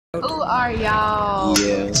Who are y'all?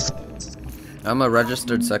 Yeah. I'm a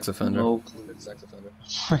registered sex offender. No.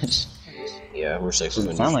 Yeah, we're sex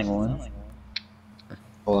offenders. Sound like one.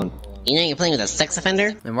 Hold on. You know you're playing with a sex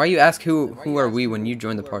offender? And why you ask who are we when you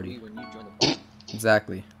join the party?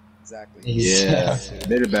 Exactly. Yeah.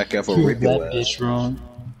 Better back up or rip your ass. Bitch wrong.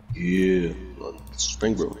 Yeah.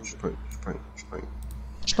 Spring, bro. Spring.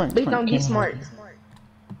 Please don't be smart.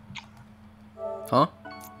 Huh?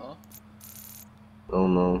 Oh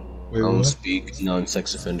no. I don't speak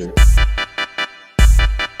non-sex offender.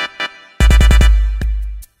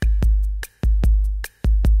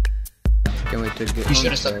 Can't wait to get home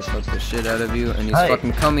should've so I said- fuck the shit out of you and he's Hey.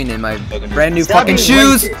 fucking coming in my brand new Stop fucking being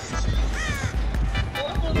shoes!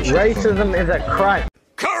 Racism is a crime.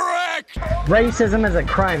 Correct! Racism is a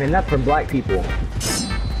crime, and that's for black people.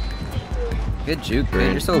 Get juke,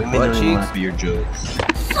 man. You're so Women butt don't laugh cheeks. at your jokes.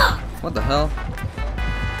 What the hell?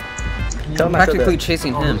 Tell I'm him I said practically that.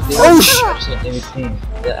 chasing him. Oh sh!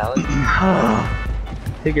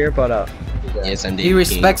 Take your AirPod out. Yes, I'm He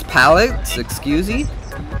respects palates? Excuse you?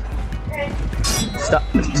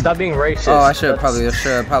 Stop being racist. Oh, I should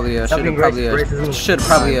That's- probably Stop being racist. Racism is should a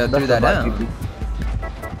probably crime. threw That's that for black down. people.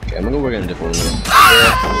 Okay, I'm gonna go work on a different one.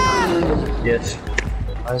 Yes.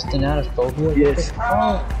 I was phobia. Yes.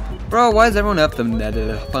 Bro, why is everyone up the net?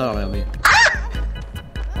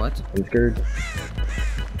 What? I'm scared.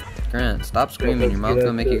 Grant, stop screaming. Your mom's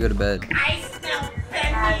gonna make you go to bed.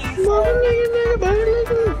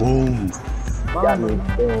 Boom. Got me.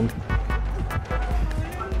 Boom.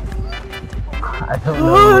 I don't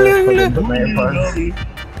know where to put my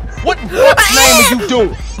AirPods. What name are you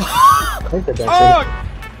doing? I think they're back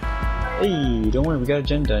Hey, don't worry, we got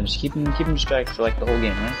agenda. Just keep him distracted for like the whole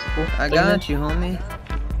game, right? Cool. I got you, homie.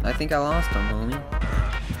 I think I lost him, homie.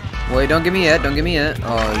 Wait, don't give me yet. Don't give me yet.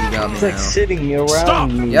 Oh, you got me It's like now. sitting around Stop.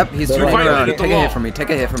 me. Yep, he's They're turning like- around. Get the Take a law. hit from me. Take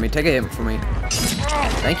a hit from me. Take a hit from me.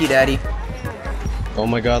 Thank you, daddy. Oh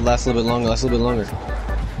my god, last a little bit longer.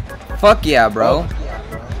 Fuck yeah, bro.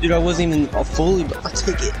 Dude, I wasn't even fully, but I'll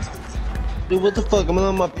take it. Dude, what the fuck? I'm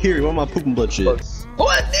on my period. What am I pooping blood shit?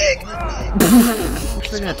 What, Nick?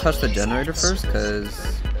 We're gonna touch the generator first,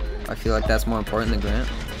 cause I feel like that's more important than Grant.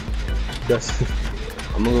 Dustin,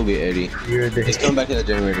 I'm gonna go be Eddie. you're a Let's dick. come back to the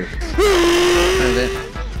generator. Turn it.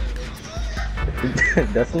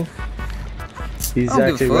 Dustin? He's I don't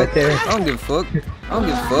actually give a right fuck. there. I don't give a fuck. I don't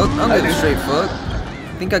give a fuck. I don't give a straight fuck.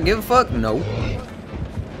 Think I give a fuck? No.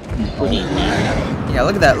 Yeah,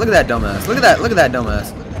 look at that. Look at that dumbass. Look at that. Look at that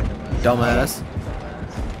dumbass. Dumbass.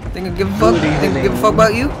 Think I give a fuck? Think I give a fuck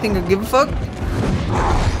about you? Think I give a fuck?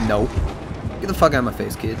 No. Get the fuck out of my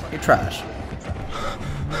face, kid. You're trash.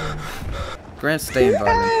 Grant, stay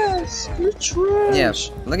invited. You're trash. Yeah,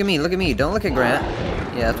 look at me. Look at me. Don't look at Grant.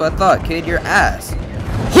 Yeah, that's what I thought, kid. You're ass.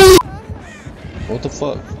 What the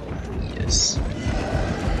fuck? Yes.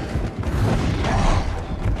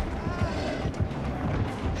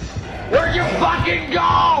 Where'd you fucking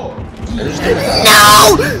go? No!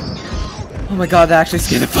 Oh my god, that actually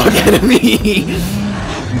scared the fuck out of me. You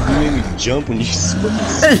made me jump when you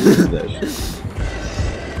fucking that shit.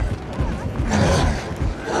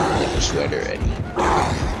 Like a sweater, Eddie.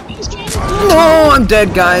 No, I'm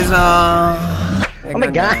dead, guys. Oh my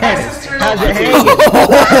god! How's it hanging?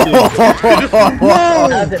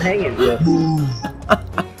 How's it hanging, bro?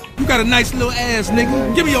 You got a nice little ass,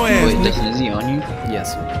 nigga. Give me your ass, Wait, nigga. Dustin, is he on you?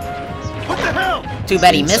 Yes. What the hell? Too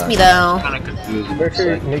bad he missed me though. Kinda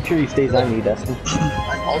confused. Make sure he stays on you, Dustin.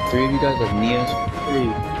 All three of you guys like Neos.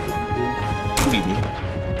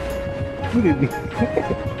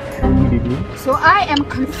 So I am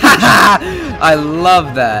confused. I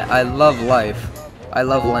love that. I love life. I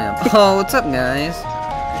love lamp. Oh, what's up, guys?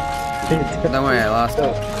 Don't worry, I lost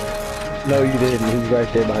him. No, you didn't. He's right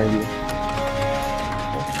there behind you.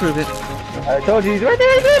 Prove it. I told you he's right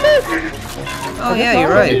there. He's right there. Oh yeah, you're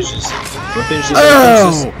right. We're finishing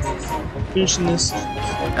Oh! finishing this.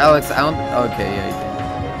 Alex, I don't. Okay,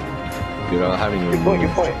 yeah. Dude, I'm having Good point.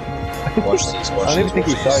 Good point. Watch this. I don't even think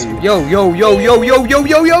he saw you. Yo, yo, yo, yo, yo, yo, yo,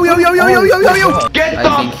 yo, yo, yo, yo, yo, yo, yo, yo. Get I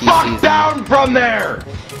think the he fuck sees me. down from there!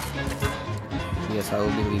 Yes, I will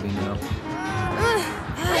be leaving now.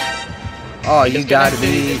 Oh, you gotta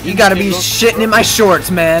be shitting in my shorts,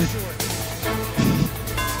 man.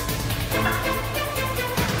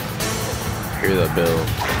 Hear that bell.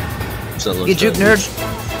 Get juke, nerd.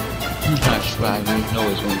 Not swag, you know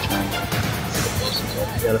it's one time.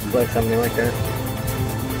 You gotta flex something like that.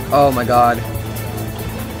 Oh my god.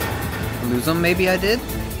 Lose him? Maybe I did.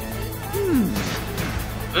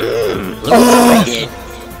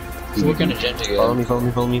 So what kind of agenda you Follow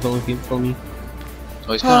got? me.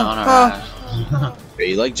 Oh, he's kinda on our ass. Hey,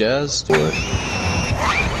 you like jazz? Do it.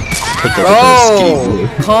 Bro,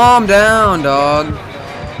 calm down, dog.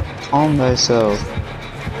 Calm thyself.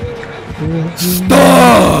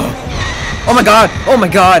 Stop! Oh my god! Oh my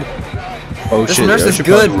god! Oh This shit, nurse is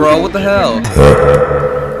good, bro. What the hell?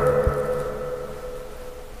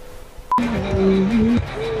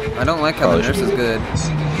 I don't like how the nurse is good.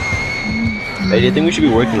 Hey, do you think we should be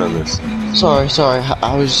working on this? Sorry.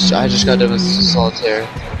 I just got done with solitaire.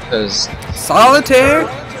 Cause Solitaire?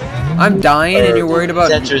 I'm dying and you're worried about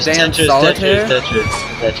damn solitaire? Tetris.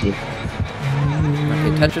 Okay,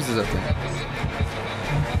 Tetris is okay.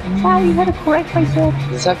 Wow, you had to correct myself.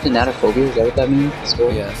 Does that have phobia? Is that what that means?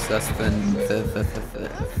 Yes, that's the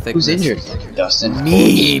thickness. Who's injured? Dustin.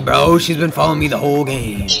 Me, bro. She's been following me the whole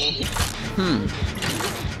game.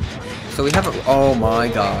 So we have a. Oh my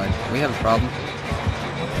god. We have a problem.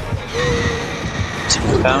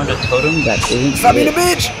 Found a totem that isn't. Stop being a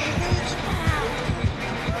bitch!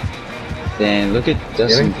 Then look at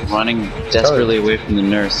Dustin running desperately away from the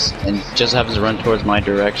nurse and just happens to run towards my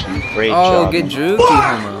direction. Great job. Oh, get jukey,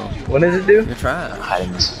 homo. What does it do? You're trash. You're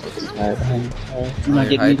You're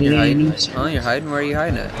hiding. Oh, you're hiding? Where are you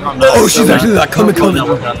hiding at? Oh, she's actually like coming.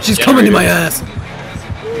 She's coming to my ass.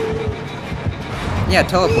 Yeah,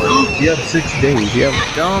 teleport. You have 6 days. You have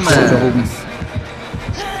Dumbass.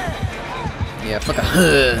 Yeah, fuck a.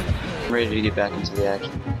 I'm ready to get back into the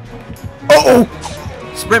action. Uh oh!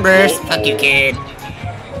 Sprint burst. Fuck you, kid.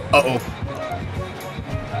 Uh oh.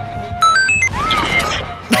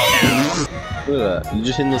 Look at that. You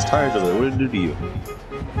just hitting those tires over there. What did it do to you?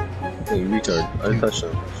 Hey, you retard. I didn't touch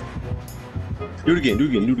them. Do it again.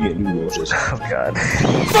 Watch this. Oh god.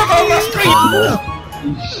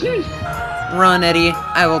 Run, Eddie.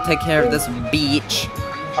 I will take care of this beach.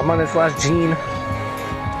 I'm on this last gene.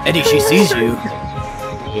 Eddie, she sees you.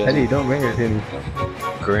 Eddie, don't bring her to me.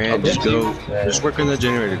 Grant, just go. Just work on the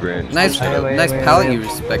generator, Grant. Nice palette you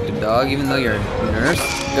respected, dog. Even though you're a nurse,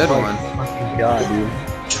 good one. God, dude.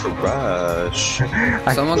 Trash.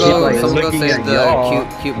 Someone go save the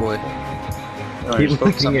cute boy. Keep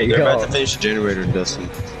looking at They're about y'all. to finish the generator, Dustin.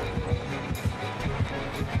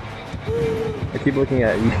 I keep looking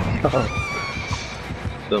at you.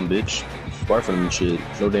 Dumb bitch. Barfing and shit.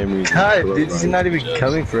 No damn reason. God, dude, she's not even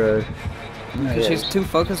coming for us. She's too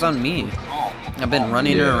focused on me. I've been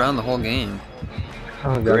running her around the whole game.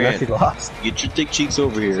 Oh god, Grant, now she lost. Get your thick cheeks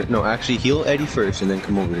over here. No, actually heal Eddie first and then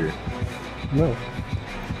come over here. No.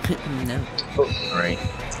 No. Alright.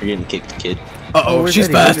 You're getting kicked, kid. Uh-oh, where's she's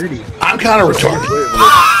Eddie? fast. Where's Eddie? I'm kind of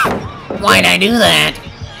retarded. Why'd I do that?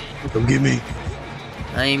 Come get me.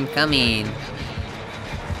 I'm coming.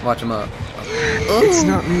 Watch him up. It's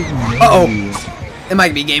not me. Uh-oh. It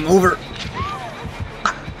might be game over.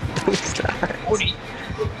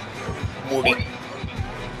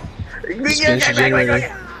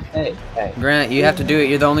 Hey. Grant, you have to do it.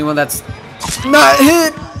 You're the only one that's not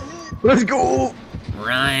hit. Let's go.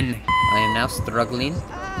 Run. I am now struggling.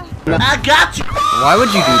 I got you. Why would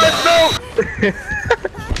you do that?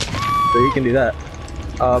 So you can do that.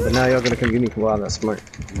 But now y'all gonna come get me. Wow, that's smart.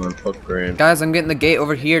 Come on, fuck Grant. Guys, I'm getting the gate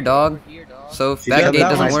over here, dog. So if that gate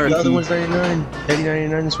doesn't work. The other one's 99. Eddie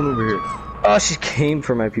 99, this one over here. Oh, she came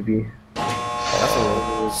for my PP. That's a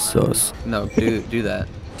little sus. No, do that.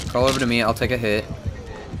 Crawl over to me, I'll take a hit.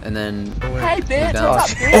 And then Hey, bitch, down.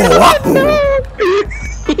 what's up,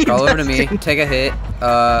 bitch? Crawl over to me, take a hit,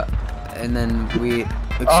 and then we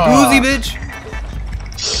excuse bitch!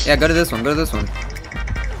 Yeah, go to this one, This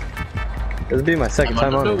will be my second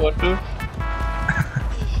time on it.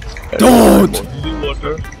 Don't!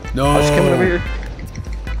 No! Oh, she's coming over here.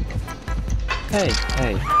 Hey.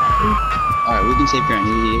 Alright, we can save Grant.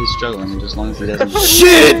 He's struggling as long as he doesn't.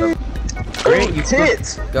 Shit! Grant, you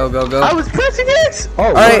tits! Go. I was pressing it! Oh,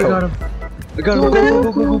 Alright. I got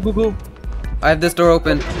him. Go. I have this door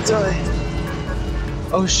open.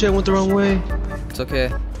 Oh shit, went the wrong way. It's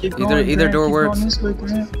okay. Either door works.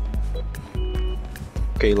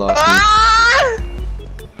 Okay, lost me.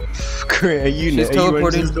 Grant, are you She's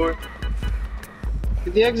teleporting.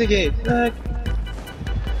 Get the exit gate.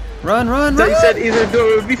 Run! So you said either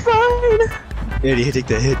door would be fine. Eddie, take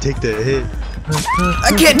the hit.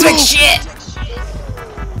 I can't take shit!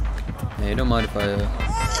 Hey, don't mind if I,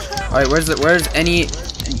 Alright, where's any...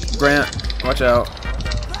 Grant, watch out.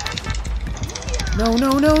 No!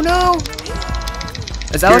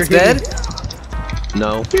 Is Alex dead?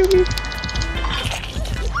 No.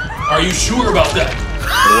 Are you sure about that?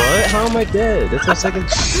 What? How am I dead? That's my second.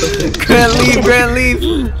 Grant,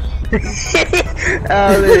 leave!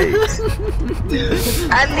 Alex.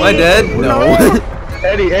 Am I dead? No.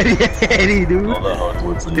 Eddie, dude.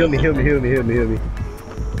 Heal me.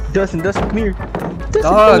 Dustin, come here.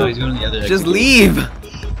 Dog, He's going to the other just exit. leave!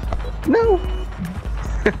 No!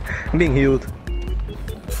 I'm being healed.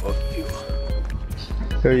 Fuck you.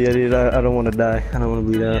 Hurry, Eddie, I don't want to die. I don't want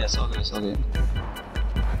to bleed out. Yeah, it's all good, it's all good.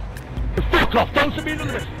 Don't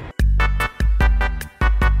be